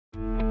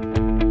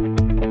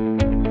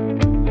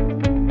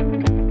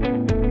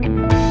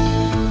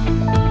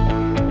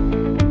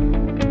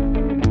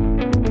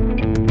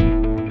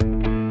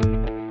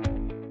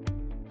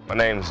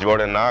name's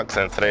Jordan Knox,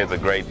 and today is a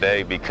great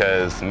day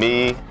because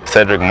me,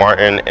 Cedric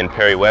Martin, and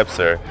Perry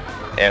Webster,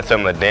 and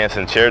some of the dance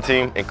and cheer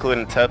team,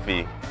 including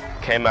Tuffy,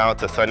 came out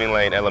to Sunny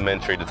Lane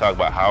Elementary to talk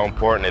about how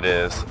important it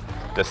is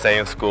to stay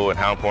in school and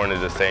how important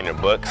it is to stay in your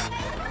books.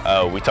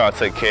 We talked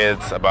to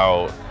kids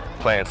about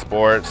playing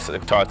sports. We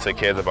talked to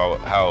kids about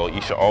how you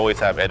should always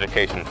have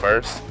education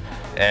first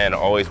and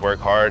always work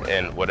hard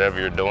in whatever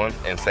you're doing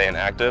and staying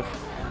active.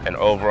 And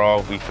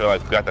overall, we feel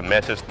like we got the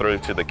message through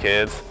to the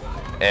kids.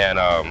 And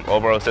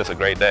overall, it's just a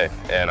great day.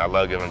 And I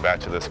love giving back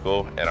to the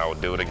school, and I will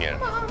do it again.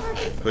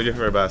 Who's your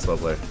favorite basketball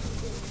player?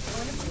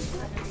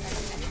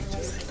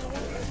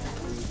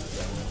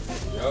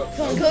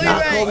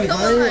 Kobe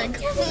Bryant.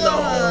 No.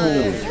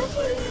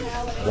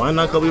 Why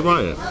not Kobe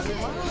Bryant?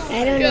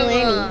 I don't know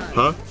any.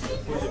 Huh?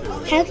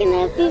 How can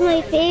that be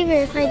my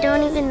favorite if I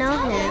don't even know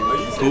him?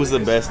 Who's the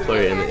best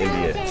player in the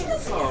NBA?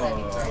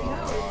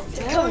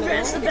 Kobe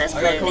Bryant's the best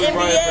player in the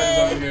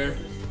NBA.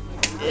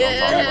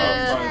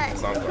 Yeah.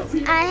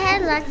 I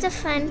had lots of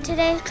fun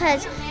today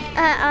because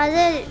all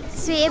the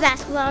 3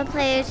 basketball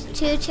players,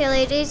 2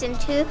 cheerleaders, and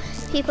 2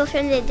 people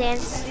from the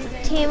dance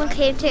team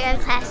came to our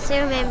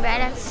classroom and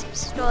read us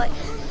stories.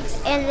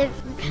 And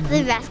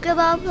the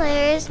basketball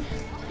players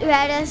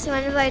read us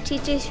one of our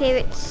teacher's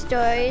favorite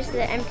stories,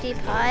 The Empty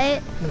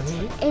Pot.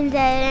 And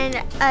then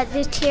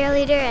the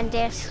cheerleader and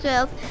dance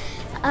group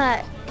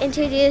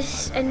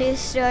introduced a new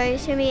story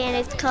to me, and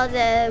it's called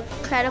The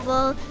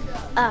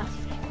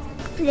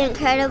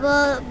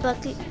Incredible Book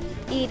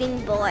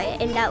Eating Boy,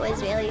 and that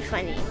was really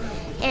funny.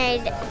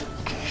 And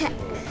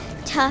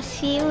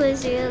Tuffy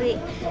was really,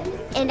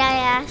 and I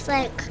asked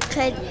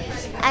the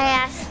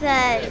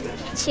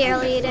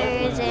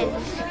cheerleaders and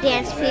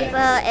dance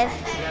people if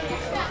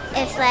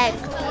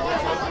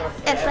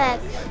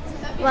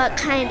what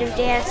kind of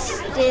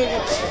dance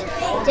did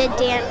the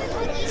dance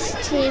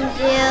team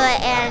do,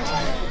 and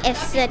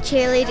if the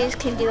cheerleaders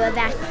can do a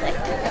backflip.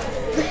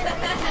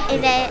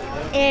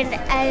 And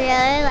I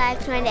really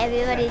liked when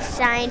everybody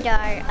signed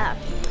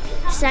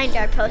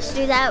our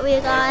poster that we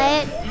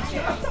got,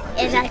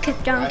 and I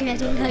kept on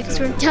getting hugs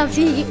from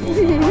Tuffy.